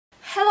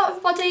Hello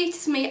everybody, it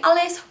is me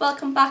Alice,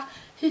 welcome back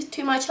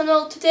to my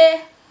channel.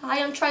 Today I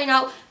am trying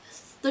out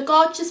the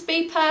gorgeous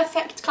Be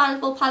Perfect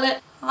Carnival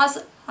palette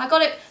as I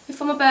got it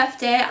for my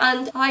birthday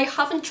and I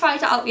haven't tried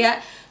it out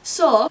yet,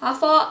 so I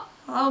thought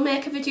I'll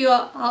make a video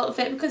out of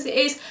it because it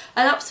is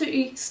an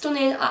absolutely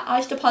stunning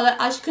eyeshadow palette.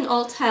 As you can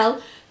all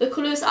tell, the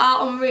colours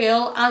are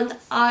unreal and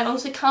I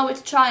honestly can't wait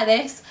to try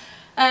this.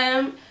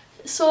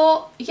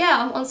 So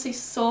yeah, I'm honestly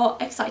so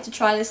excited to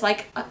try this.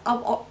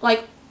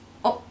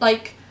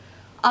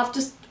 I've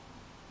just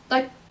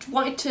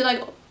wanted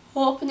to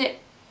open it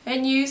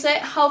and use it.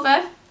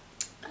 However,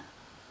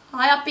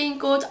 I have been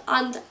good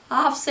and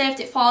I have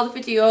saved it for the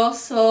video,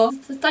 so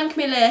thank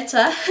me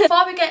later.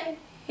 Before we get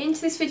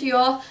into this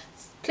video,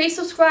 please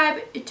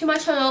subscribe to my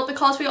channel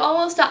because we're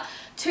almost at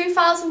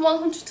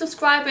 2,100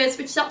 subscribers,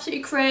 which is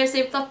absolutely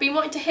crazy. I've been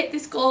wanting to hit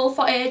this goal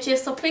for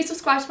ages, so please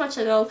subscribe to my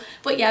channel.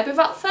 But yeah,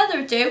 without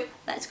further ado,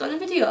 let's go on the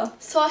video.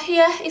 So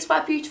here is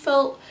my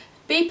beautiful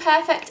Be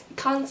Perfect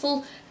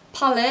Carnival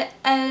palette,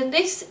 and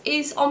this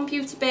is on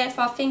Beauty Bay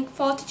for I think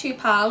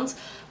 £42,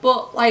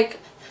 but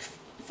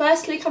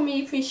firstly, can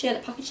we appreciate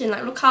the packaging?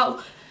 Look how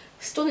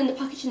stunning the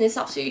packaging is,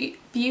 absolutely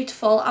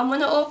beautiful. I'm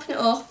going to open it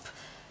up.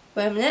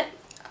 Wait a minute,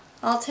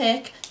 I'll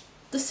take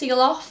the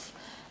seal off.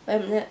 Wait a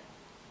minute,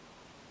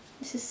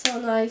 this is so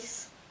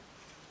nice.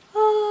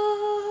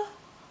 Oh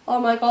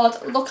my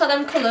god, look at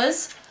them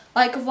colours,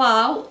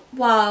 wow,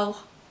 wow,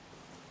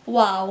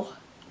 wow.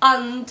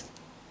 And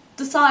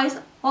the size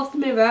of the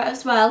mirror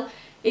as well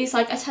is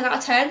a 10 out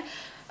of 10.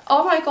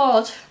 Oh my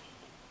god,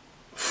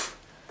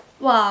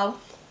 wow,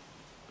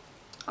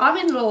 I'm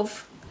in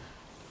love.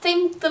 I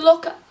think the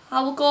look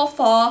I will go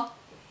for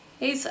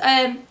is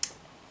a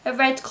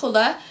red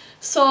colour,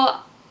 so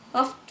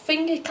I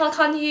think I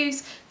can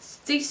use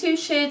these two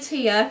shades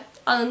here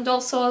and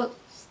also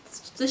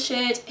the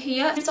shade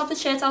here. Most of the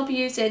shades I'll be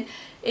using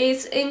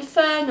is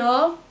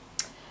Inferno,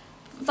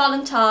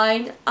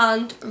 Valentine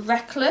and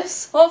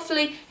Reckless.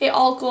 Hopefully it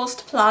all goes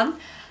to plan,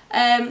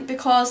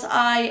 because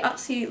I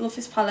absolutely love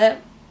this palette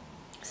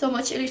so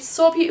much. It is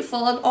so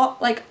beautiful and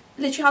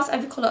literally has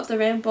every colour of the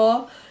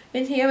rainbow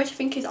in here, which I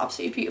think is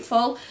absolutely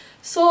beautiful.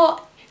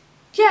 So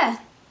yeah,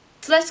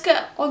 so let's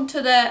get on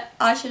to the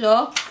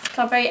eyeshadow.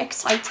 I'm very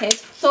excited.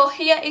 So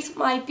here is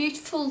my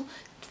beautiful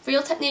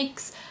Real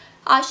Techniques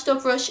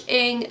eyeshadow brush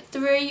in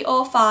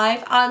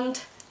 305,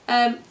 and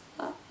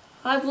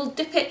I will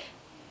dip it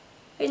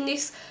in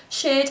this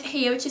shade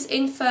here, which is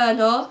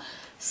Inferno.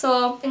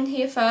 So in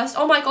here first.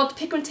 Oh my god, the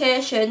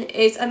pigmentation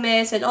is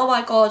amazing. Oh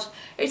my god,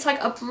 it's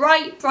like a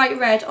bright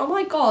red. Oh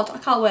my god, I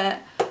can't wait.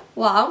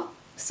 Wow.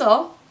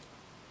 So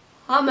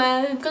I'm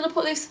gonna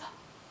put this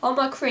on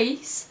my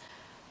crease.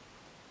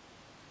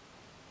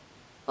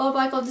 Oh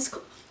my god, this,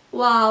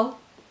 wow.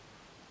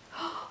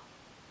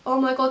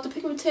 Oh my god, the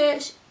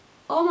pigmentation.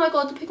 Oh my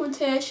god, the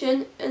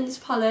pigmentation in this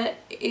palette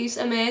is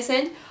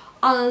amazing.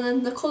 And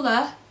then the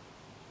colour,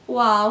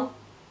 wow.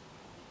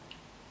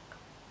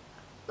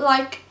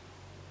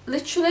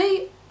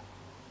 Literally,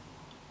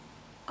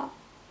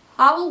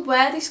 I will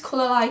wear this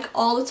colour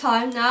all the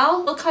time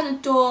now. Look, kind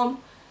of dome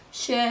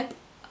shape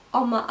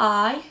on my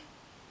eye.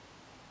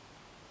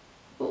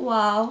 But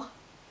wow,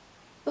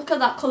 look at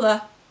that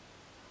colour.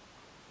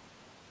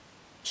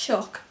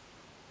 Shock.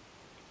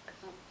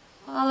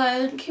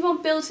 I'll keep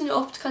on building it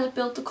up to kind of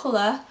build the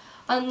colour,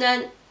 and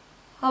then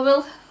I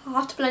will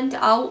have to blend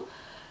it out.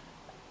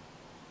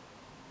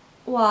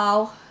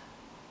 Wow.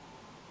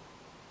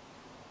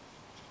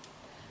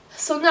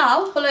 So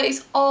now the colour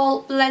is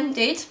all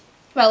blended,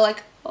 well,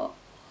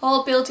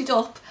 all builded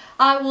up.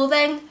 I will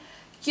then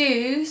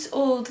use,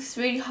 oh this is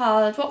really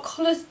hard, what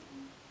colour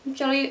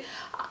shall I,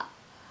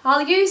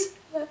 I'll use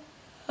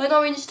an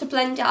orange to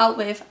blend it out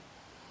with.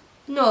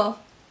 No,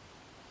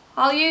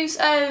 I'll use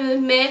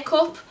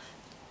Makeup,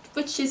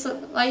 which is a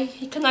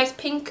nice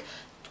pink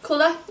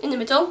colour in the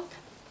middle,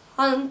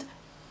 and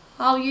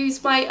I'll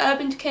use my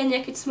Urban Decay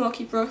Naked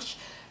Smoky brush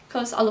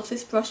because I love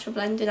this brush for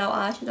blending out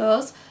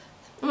eyeshadows.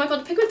 Oh my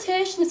god, the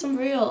pigmentation is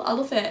unreal, I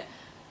love it.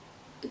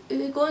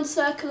 Go in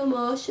circular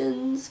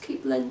motions,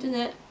 keep blending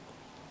it.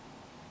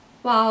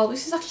 Wow,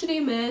 this is actually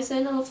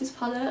amazing, I love this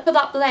palette. For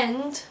that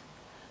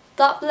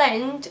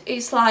blend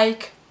is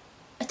like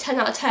a 10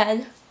 out of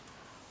 10.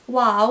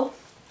 Wow.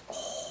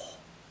 Oh,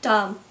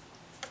 damn.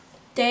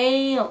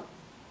 Damn.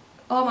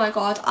 Oh my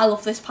god, I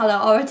love this palette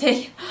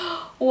already.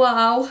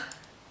 Wow.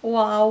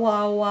 Wow,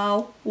 wow,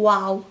 wow,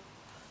 wow.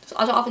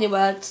 I don't have any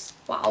words.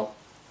 Wow.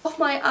 Of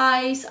my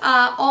eyes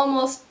are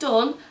almost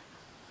done.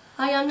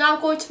 I am now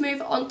going to move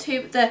on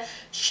to the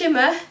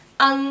shimmer,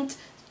 and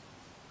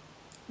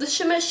the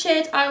shimmer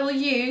shade I will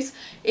use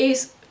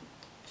is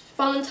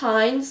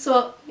Valentine.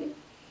 So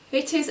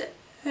it is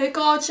a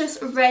gorgeous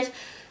red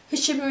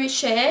shimmery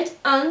shade,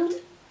 and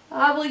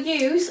I will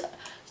use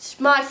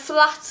my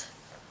flat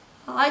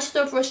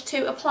eyeshadow brush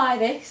to apply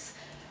this.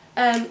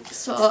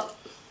 So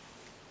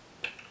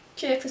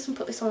shake this and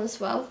put this on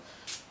as well.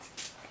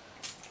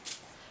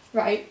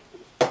 Right,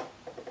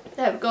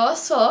 there we go.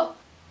 So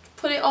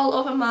put it all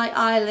over my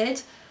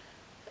eyelid.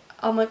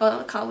 Oh my god,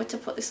 I can't wait to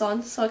put this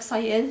on, so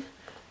exciting.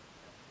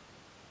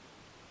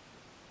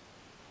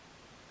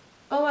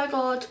 Oh my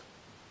god.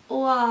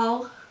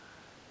 Wow.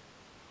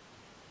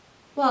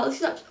 Wow,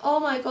 this is oh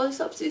my god, this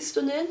is absolutely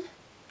stunning.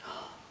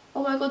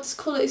 Oh my god, this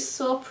colour is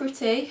so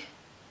pretty.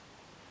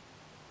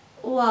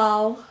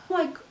 Wow. Oh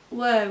my,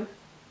 whoa.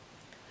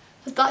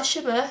 That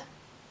shimmer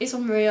is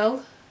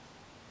unreal.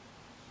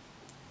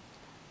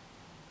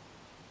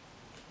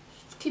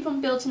 Just keep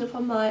on building up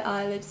on my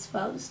eyelids as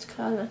well, just to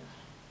kind of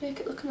make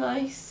it look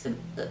nice.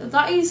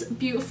 That is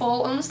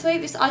beautiful. Honestly,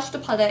 this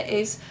eyeshadow palette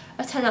is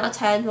a 10 out of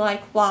 10.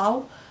 Like,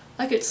 wow.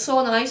 Like, it's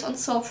so nice and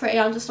so pretty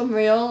and just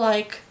unreal.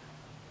 Like,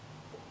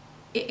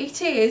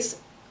 it is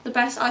the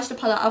best eyeshadow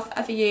palette I've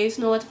ever used,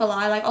 no word of a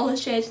lie. Like, all the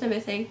shades and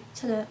everything,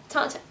 10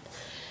 out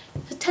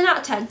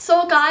of 10.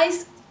 So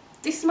guys,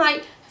 this is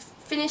my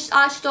finished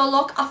eyeshadow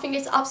look. I think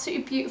it's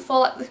absolutely beautiful,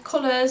 like the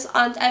colours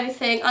and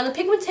everything, and the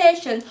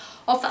pigmentation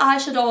of the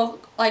eyeshadow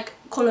like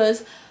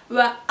colours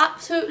were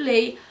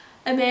absolutely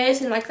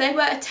amazing. Like, they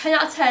were a 10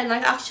 out of 10.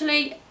 Like,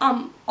 actually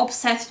I'm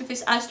obsessed with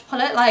this eyeshadow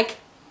palette. Like,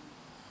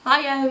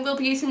 I will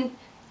be using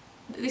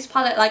this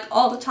palette like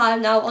all the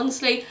time now.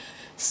 Honestly,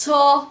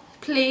 so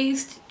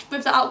pleased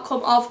with the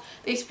outcome of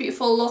this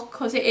beautiful look,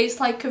 because it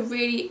is like a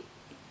really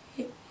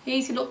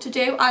easy look to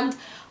do, and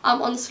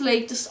I'm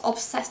honestly just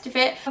obsessed with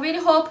it. I really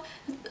hope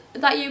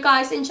that you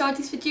guys enjoyed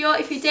this video.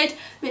 If you did,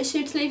 make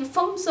sure to leave a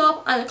thumbs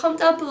up and a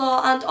comment down below,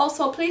 and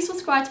also please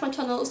subscribe to my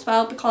channel as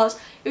well, because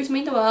it would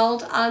mean the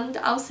world. And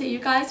I'll see you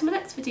guys in my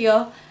next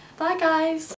video. Bye guys.